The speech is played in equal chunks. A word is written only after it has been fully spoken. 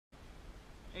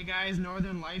Hey guys,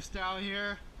 Northern Lifestyle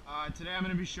here. Today I'm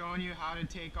going to be showing you how to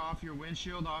take off your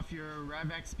windshield off your Rev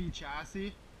XP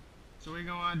chassis. So what you're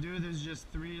going to want to do, there's just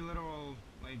three little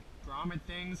like grommet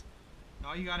things. And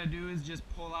all you got to do is just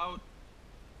pull out,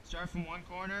 start from one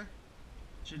corner,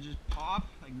 it should just pop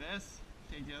like this.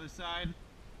 Take the other side,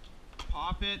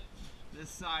 pop it,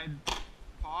 this side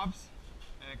pops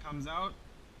and it comes out.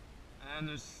 And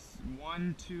there's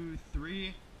 1, 2,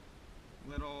 3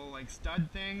 little like stud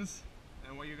things.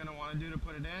 And what you're going to want to do to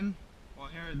put it in, well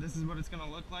here, this is what it's going to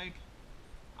look like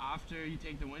after you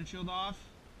take the windshield off.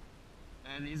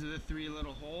 And these are the three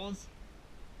little holes.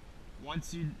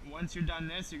 Once you're done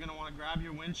this, you're going to want to grab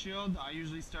your windshield. I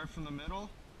usually start from the middle,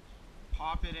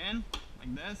 pop it in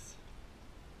like this,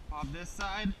 pop this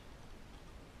side,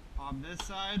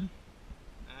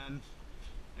 and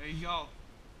there you go.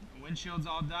 The windshield's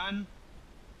all done.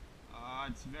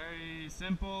 It's very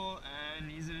simple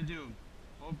and easy to do.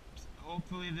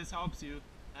 Hopefully this helps you.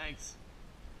 Thanks.